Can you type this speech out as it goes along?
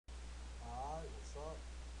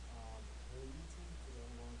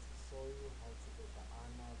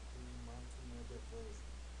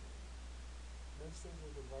sure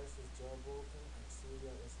your device is jailbroken and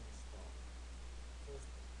Cydia is installed.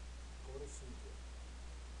 First thing, go to Cydia.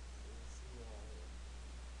 So you see it right here.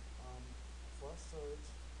 First search,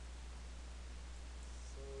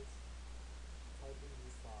 type in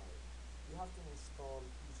these files. You have to install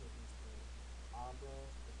each of these things. iBlank,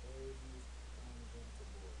 the babies, and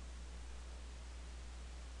Winterboard.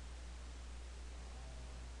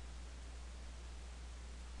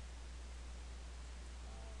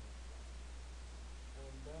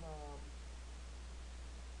 And then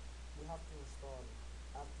you have to install it.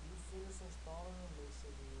 After you finish installing it, make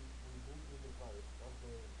sure you reboot your device. That's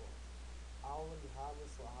very important. I already have it,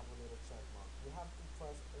 so I have a little check mark. You have to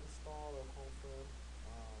press install or confirm.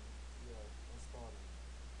 Um, yeah, installing.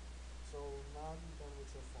 So now you're done with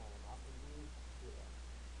your phone. After you do that,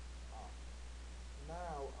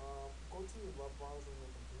 now go to your web browser on your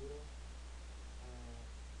computer and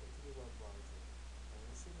go to your web browser. And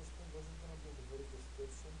you see this thing. This is gonna be in the video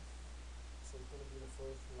description. So it's gonna be the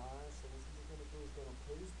first line. So what you're gonna do is gonna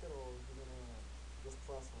paste it, or you're gonna just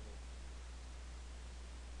press on it.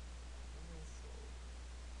 So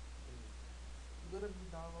you're gonna be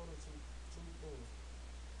downloading two things.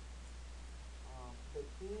 The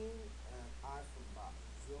theme and iFunbox.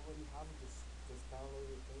 If you already have it, just download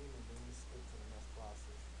the theme and then you skip to the next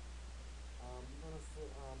process. You're gonna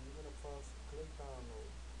press click download.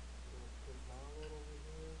 You're gonna click download over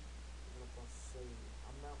here. You're gonna press save.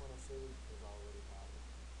 I'm not gonna save it because I already have it.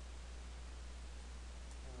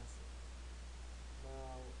 Cancel.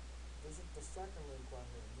 Now this is the second link right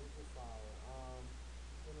here. Media file.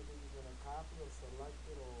 You're gonna copy or select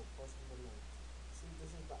it or press on the link. See,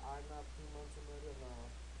 this is the iNav Theme Montimedia. Now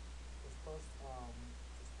just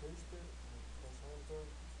paste it and press enter,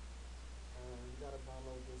 and you gotta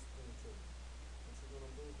download this thing too. What you're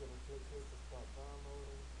gonna do is gonna click here to start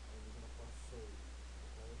downloading, and you're gonna press save.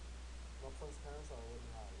 Okay. Now press cancel. I already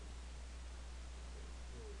have it. Okay,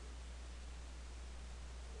 here we go.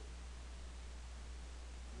 Okay.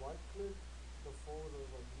 Right click the folder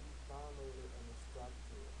where you downloaded and extract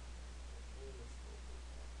to it. Okay, let's go with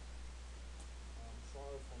that. I'm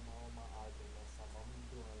sorry for all my arguments. I'm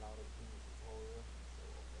doing a lot of things tutorial. So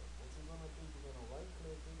okay, what you're gonna do, you're gonna right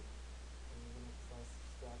click it and you're gonna press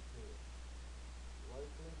extract here. Right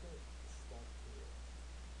click it, extract here.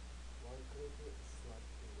 Right click it, extract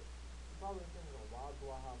here. You're probably thinking, why do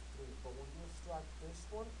I have three? But when you extract this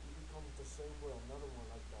one, it becomes the same way another one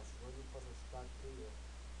like that. So when you press extract here,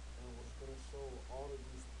 and what's gonna show, all of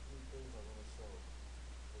these three things are gonna show.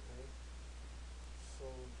 Okay. So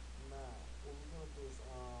now what we're gonna do is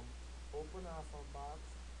open iFunbox.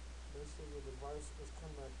 Make sure your device is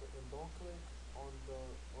connected, and don't click on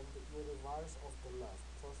your device off the left.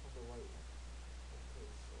 Press on the right one. Okay,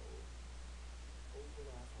 so open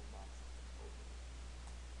iFunbox. Open.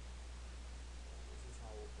 This is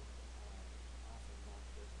how open iFunbox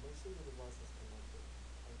works. Make sure your device is connected.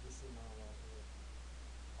 As you see now right here.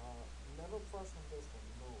 Never press on this one.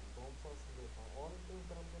 No, don't press on this one. All the things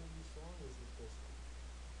that I'm gonna be showing you is with this one.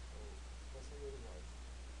 So press on your device.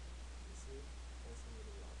 You see? Press on your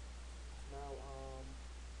device. Now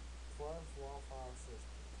press raw file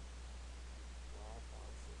system. Raw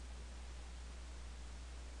file system.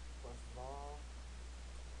 Press raw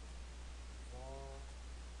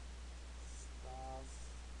slash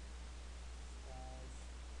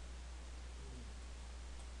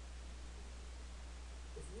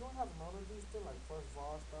if you don't have none of these things, like press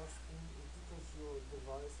var slash it's because your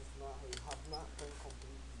device is not, you have not been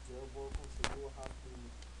completely jailbroken, so you will have to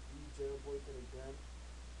re-jailbreak it again.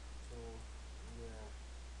 So yeah.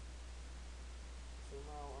 So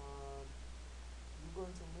now you're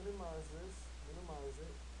going to minimize it, and what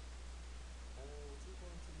you're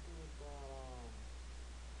going to do is that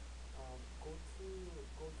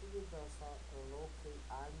go to your desktop and locate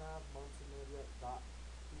iNav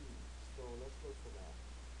Montimedia.theme. So let's look for that.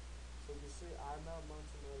 So you see iNav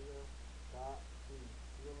Montimedia.theme.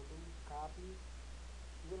 You're gonna do copy.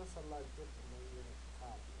 You're gonna select it and then you're gonna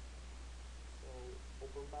copy. So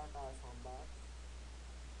open back iFunbox,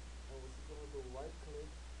 and what you're gonna do, right click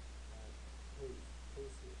and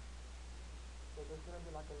paste it. So there's gonna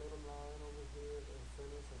be like a little line over here and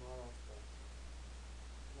finish and all that stuff.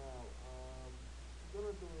 Now what you're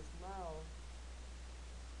gonna do is now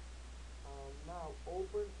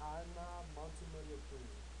open iNav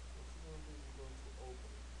Montimedia.theme. What you're gonna do is you're going to open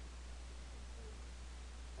it. Okay.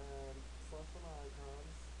 And press on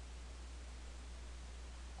icons.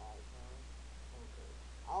 Okay.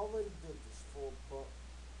 I already did this but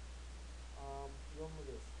remember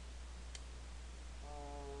this.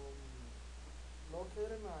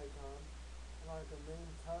 Locate an icon like a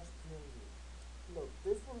name Text.png. look,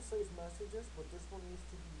 this one says messages, but this one needs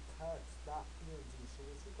to be text.png. So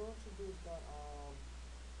what you're going to do is that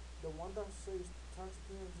the one that says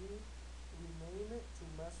text.png, rename it to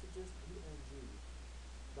Messages.png.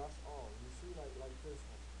 That's all. You see, like this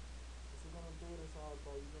one. What you're gonna do it is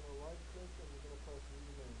by you're gonna right click and you're gonna press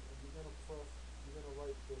rename, and you're gonna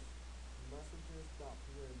write this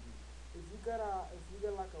Messages.png. If you get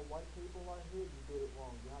like a white paper right here, you did it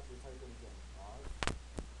wrong. You have to type it again. Alright?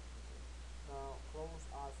 Okay. Now close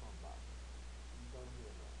iFunbox. I'm done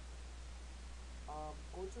here now.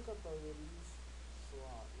 Go check out the release. So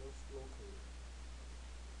let's locate it.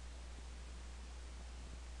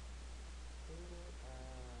 Hit it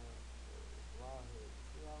and right here.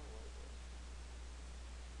 See how right there.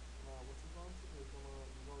 Now what you're going to do is you're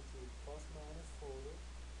going to plus minus folder,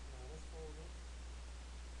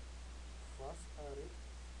 plus edit,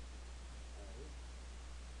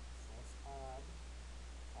 plus add,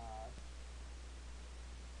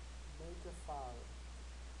 make a file,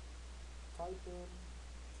 type in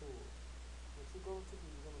tool. What you're going to do,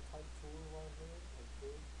 you're going to type tool right here, like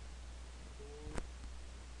this, tool,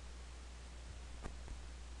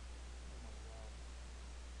 oh my god,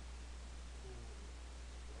 tool,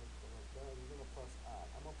 like that, you're going to press add.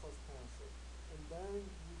 I'm going to press cancel. And then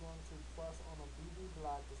you're going to press on a BB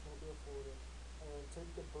black, there's going to be a folder, and take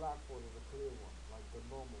the black folder, the clear one, like the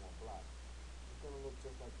normal one, black. It's going to look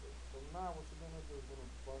just like this. So now what you're going to do is going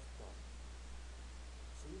to press done.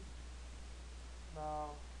 See?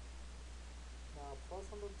 Now, press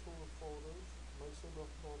on the tool folders. Make sure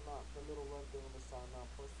there's not the little red thing on the side. Now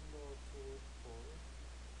press on the tool folders.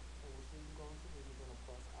 And what you're going to do, you're going to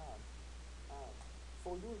press add.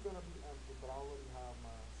 For you it's going to be empty, but I already have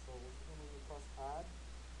mine. So what you're going to do, you press add,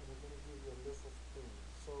 and it's going to give you a list of things.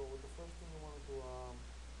 So the first thing you want to do,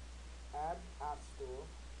 add app store,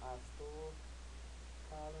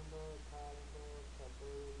 calendar, categories,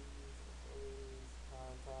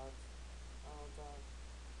 contacts,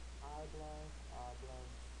 iBlank,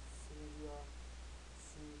 Cydia,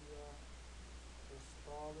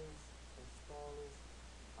 installers,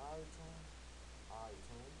 iTunes,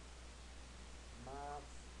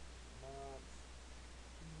 maps,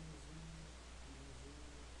 PZ.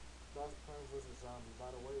 That's Plants vs. Zombie. By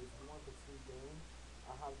the way, if you want the free game,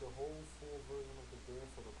 I have the whole full version of the game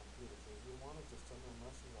for the computer. So if you want it, just send me a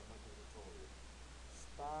message. I'll make a tutorial.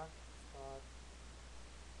 Stock,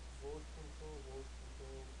 voice control, voice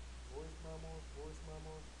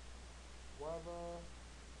memos, weather,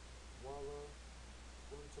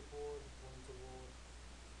 Winterboard,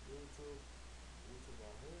 YouTube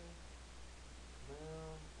right here,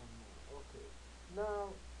 mail, and mail. Okay.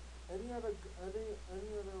 Now, any other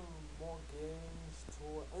more games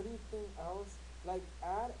to anything else? Like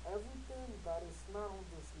add everything that is not on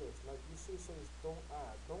this list. Like you see, it says don't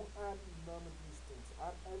add. Don't add none of these things.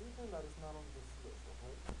 Add everything that is not on this list.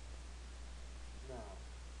 Okay. Now,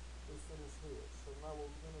 we finish here. So now what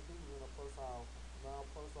we're gonna do? We're gonna press our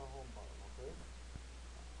home button. Okay.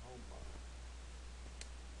 Home button.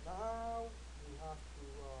 Now we have to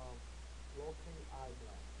locate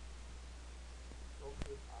iBlank. So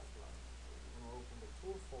you're gonna open the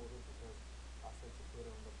tool folder because I said to put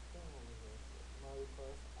it on the thing over here. So now you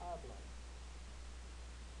press iBlank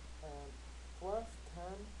and press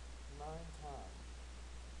 9 times.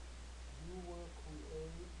 You will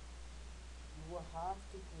have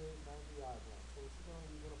to create 90 iBlank. So what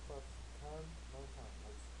you're gonna press 9 times.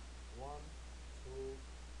 Like 1, 2,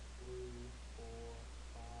 3, 4,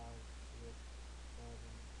 5, 6, 7,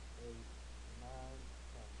 8, 9,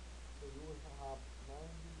 10. So you will have 90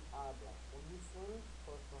 iBlank. When you finish,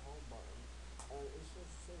 press the home button, and it should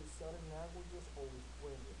say setting languages or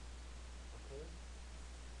Windows. Okay.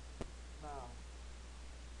 Now,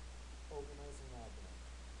 organizing iBlank.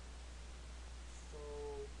 So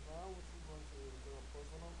now what you're going to do is you're going to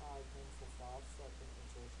press on an icon for 5 seconds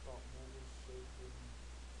until it starts moving, shaking,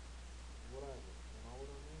 whatever. You know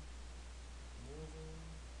what I mean? Moving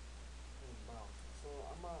and bouncing. So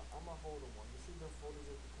I'm a hold on one. You see the folder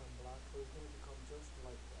just become black, so it's gonna become just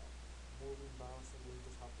like that. Moving, bouncing, you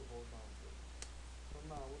just have to hold down to it. So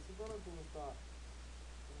now what you're gonna do is that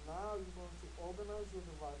now you're going to organize your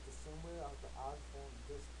device the same way as the iPhone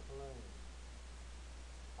display.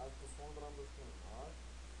 As the phone that I'm displaying, alright?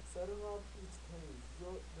 Setting up each page.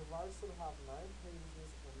 Your device should have 9 pages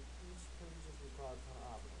and each page is required 10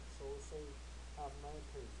 items. So it say have 9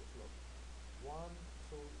 pages. Look. 1,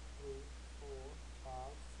 2, 3, 4,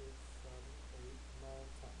 5, 6, 7, 8,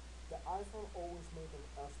 9, 10. The iPhone always make an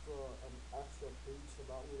extra page, so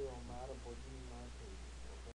that way they don't matter, but you need 9